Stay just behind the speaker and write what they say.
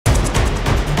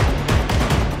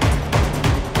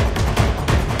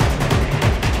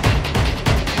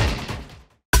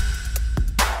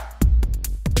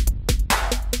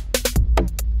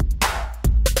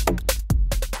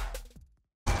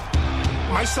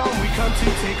song we come to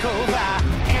take over.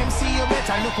 MC, you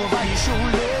better look over your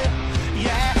shoulder.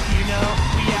 Yeah, you know,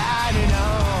 we are the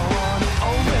known.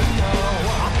 Open now.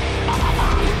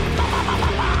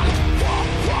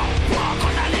 Walk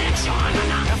on the election.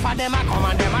 Enough of them a come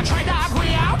and them a try dog we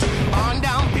out. On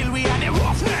down till we are the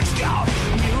roughnecks scout.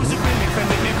 Music rhythm for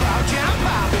make the crowd jump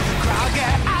up. Crowd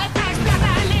get all types blood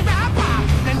and the rapper.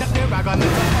 Then the rag on the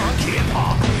funky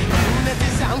pop. Unity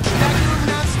sound to that good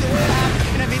not stop.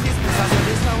 In a bit this so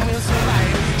this song will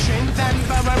survive. Strength and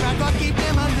power I got keep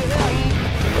them alive.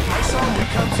 My song we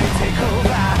come to take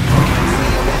over. See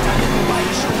you better than why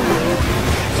you should know.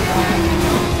 Yeah, you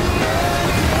know.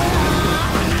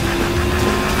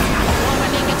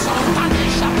 Nobody gets out and they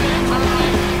shop it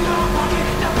alive. Nobody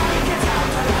gets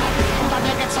out alive.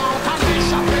 Nobody gets out and they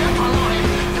shop it alive.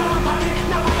 Nobody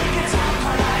gets out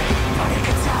alive. Nobody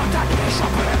gets out and they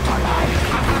shop it alive.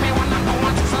 I tell me one number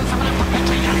one to some of them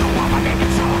protection. You know nobody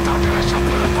gets out and they shop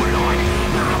it alive.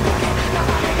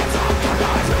 Nobody gets out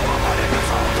alive. Nobody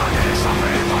gets out and they shop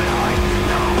it alive.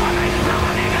 Nobody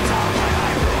gets out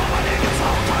alive. Nobody gets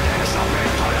out and they shop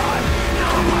it alive.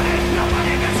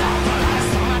 Nobody gets out alive.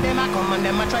 Some of them a come and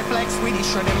them a try flex with it.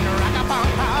 Show them no rock a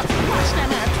pump up. Watch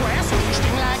them at twist.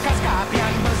 Sting like a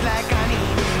scorpion, buzz like an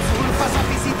eel. Full for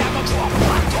sophisticated, go drop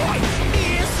one toy.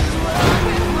 This is what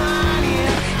we want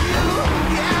here. You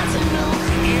got to know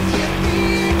if you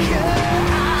think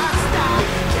you're stop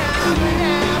coming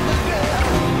out the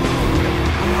girl.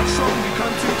 One song we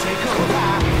come to take over.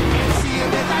 And see you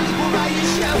better live over your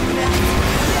shoulder.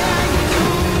 Yeah, you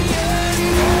know, yeah, you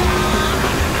know.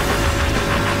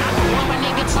 Nobody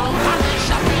gets out and they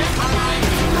shop it alive.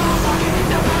 Nobody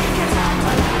gets out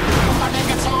alive. Nobody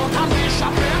gets out and they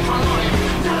shop it alive.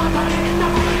 Nobody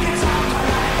gets out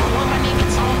alive. Nobody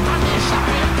gets out and they shop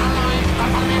it alive. I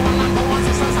only want number one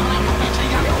sisters and I'm not a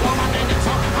young woman. Nobody gets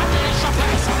out and they shop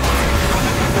it alive.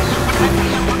 Nobody gets out and they shop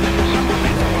it alive. Nobody gets out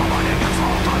alive. Nobody gets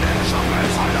out and they shop it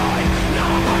alive.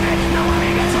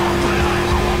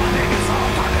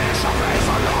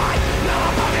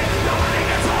 Nobody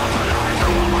gets out alive.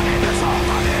 Nobody gets out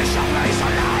and they shop it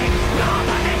alive.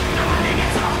 Nobody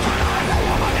gets out alive.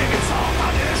 Nobody gets out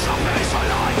and they shop it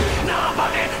alive.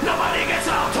 Nobody gets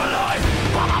out alive.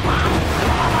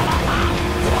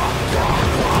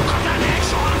 Walk on the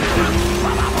next one.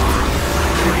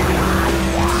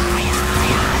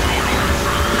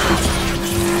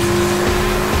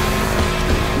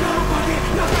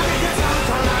 Nobody gets out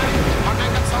alive. Nobody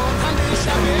gets out and they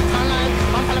shop it alive.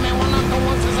 I'm telling me one of the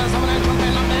ones is some of them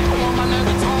jumping on their woman and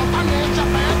it's all and they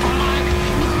shop it alive.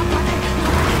 Nobody gets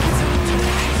out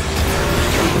alive.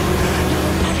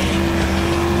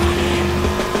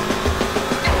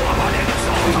 Nobody gets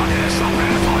out and they shop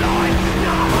it alive.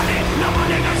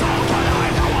 Nobody gets out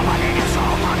alive. Nobody gets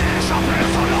out and they shop it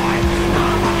alive.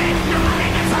 Nobody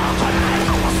gets out alive.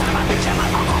 I was never bitch and I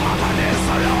come up on this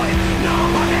alive.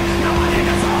 Nobody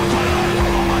gets out alive.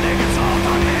 Nobody gets out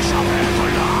and they shop it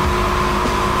alive.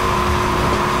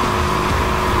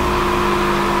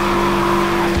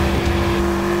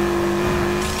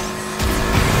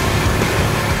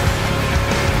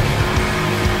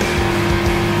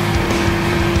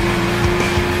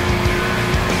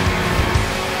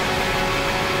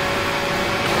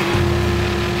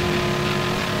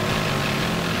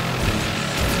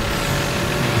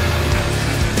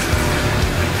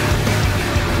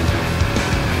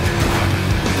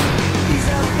 Ease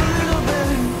up a little bit,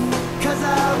 'cause I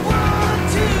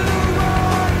want you,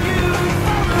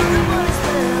 follow the money's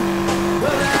fair.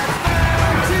 Well, that's fair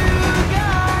to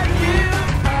guide you.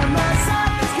 On my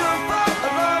side, it's your fault.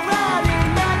 Alone riding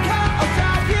that car, I'll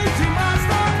drive you to my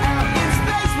star. Out in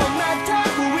space, one that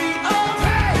time will we all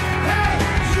hey,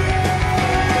 yeah.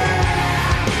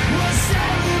 We're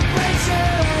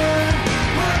celebration,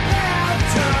 we're about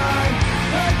time,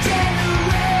 a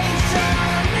generation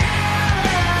now,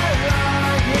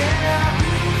 yeah.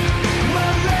 My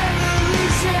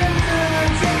revolution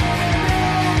runs in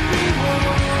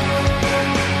everyone.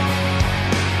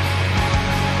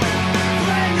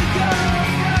 Plan to go,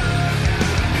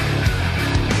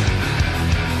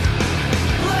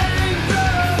 letting go.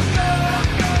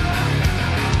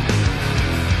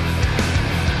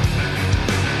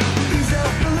 Ease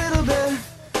up a little bit,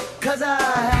 'cause I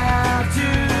have to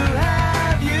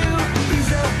have you.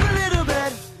 Ease up a little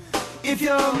bit, if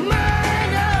you're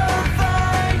mine, I'll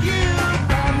find you.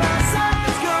 By my side,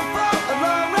 let's go for a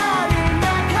long ride in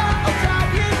that car. I'll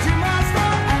drive you to my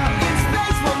star. Out in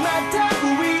space, one that time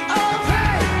will we all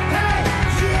hey,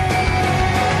 yeah.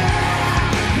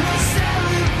 No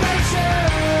celebration,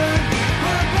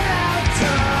 we're about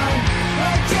time,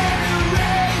 a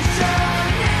generation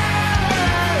now,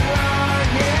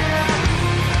 yeah.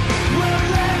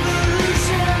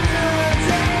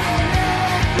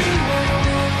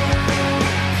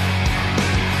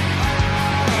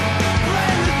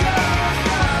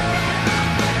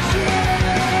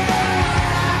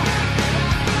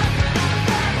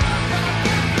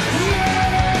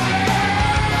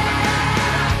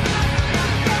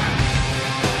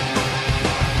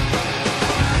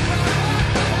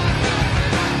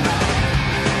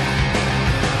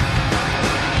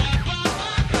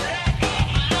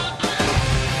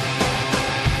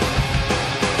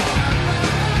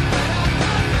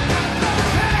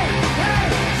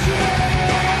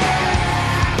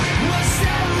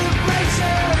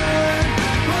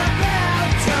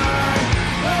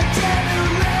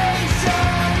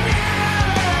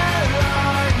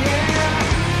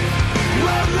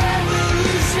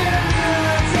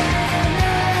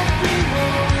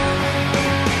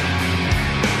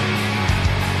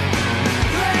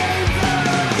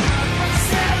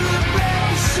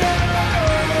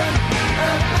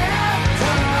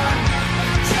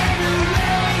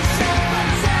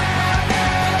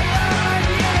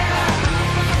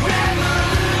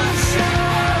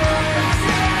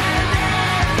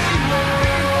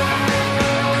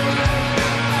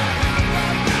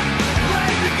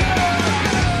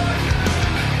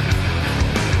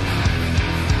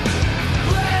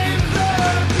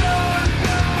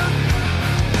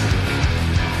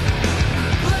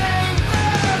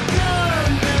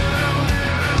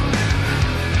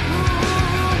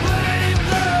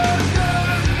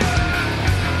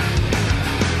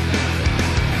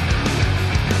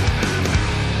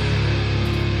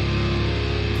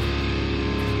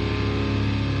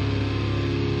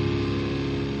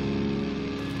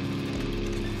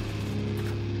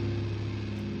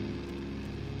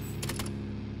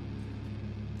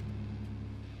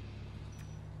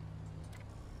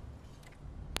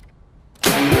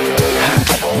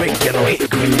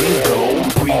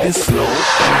 breathing slow.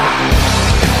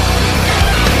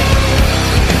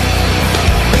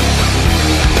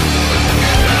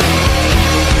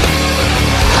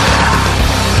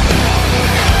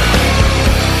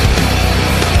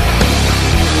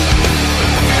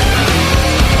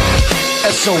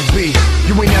 SOB,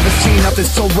 you ain't never seen nothing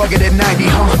so rugged at 90,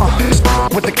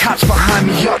 huh? With the cops behind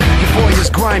me, yup, your boy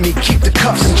is grimy. Keep the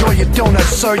cuffs, enjoy your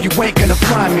donuts, sir, you ain't gonna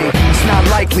find me. It's not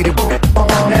likely to go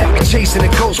on that. Chasing a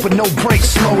ghost with no brakes,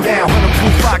 slow down. 100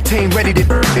 proof octane, ready to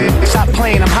stop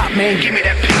playing, I'm hot, man, give me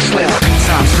that pink slip.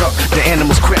 Time's up, the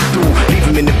animals crept through. Leave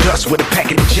him in the dust with a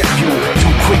packet of jet fuel.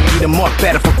 Too quick, eat him up,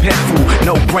 better for pet food.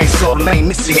 No brain cell lane,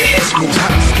 missing your head screws.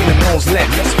 Skin and bones left,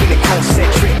 spinning cone set,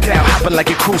 trick down, hopping like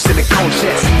a cruise in the cone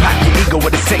chest. Pop your ego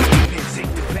with a safety pin,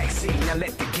 take the vaccine, now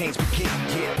let the games begin.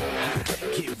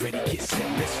 Get ready, get set,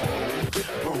 let's roll.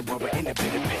 Roll rubber in a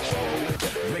bit of petrol.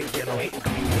 Red, yellow, hit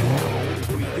green,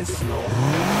 breathing slow.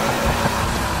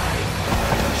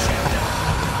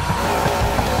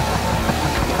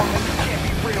 Can't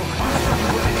be real, I'll show you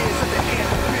what it is at the end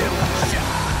of the bill.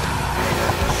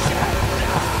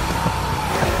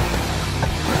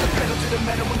 Put the pedal to the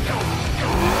metal and go.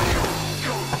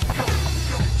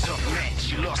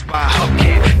 She lost by a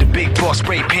hubcap. The big boss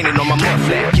spray painted on my mud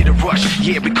flap. Get a rush,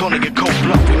 yeah, we calling it cold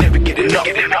bluff. We never get enough.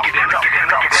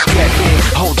 Strap in,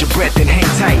 hold your breath and hang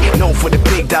tight. Known for the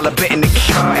big dollar bet in the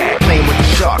key. Playing with the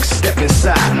sharks, step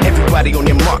inside. Everybody on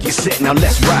your mark, you're set, now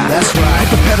let's ride. That's right.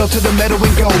 Put the pedal to the metal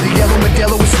and go. The yellow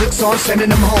Modelo with slicks on, sending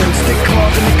them home. Stick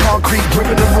claws in the concrete,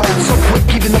 gripping the road. So quick,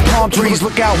 even the palm trees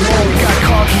look out low. We got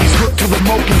car keys hooked to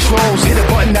remote controls. Hit a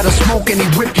button that'll smoke and he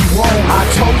whip you home. I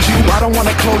told you, I don't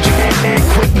wanna close your hand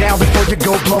quick now before you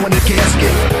go blowing the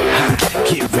gasket.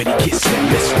 Get ready, get set,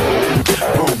 let's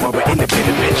roll. Roll rubber in a bit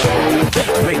of petrol.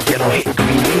 Red, yellow, hit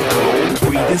green and gold.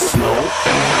 Breathing slow.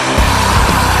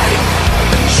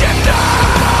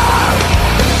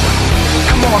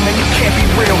 Come on, man, you can't be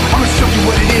real. I'ma show you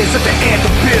what it is at the end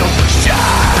of the bill.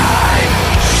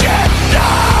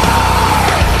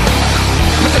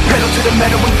 Put the pedal to the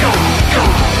metal and go, go,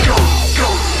 go, go,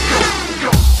 go,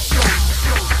 go.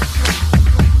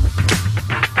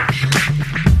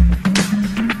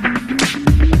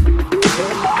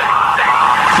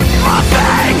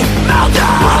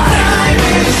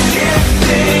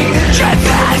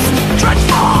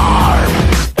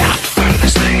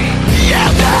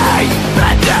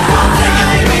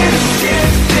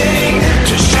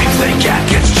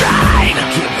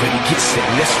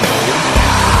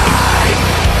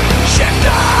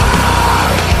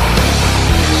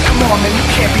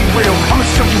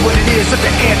 At the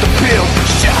end of the bill.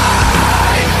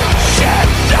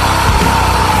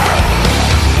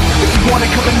 If you wanna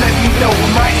come and let me know,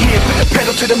 I'm right here. Put the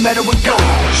pedal to the metal and go.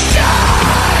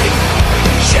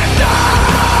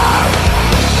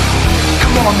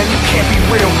 Come on, man, you can't be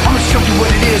real. I'ma show you what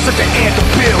it is at the end of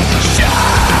the bill.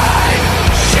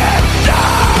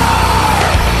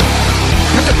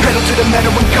 Put the pedal to the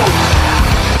metal and go.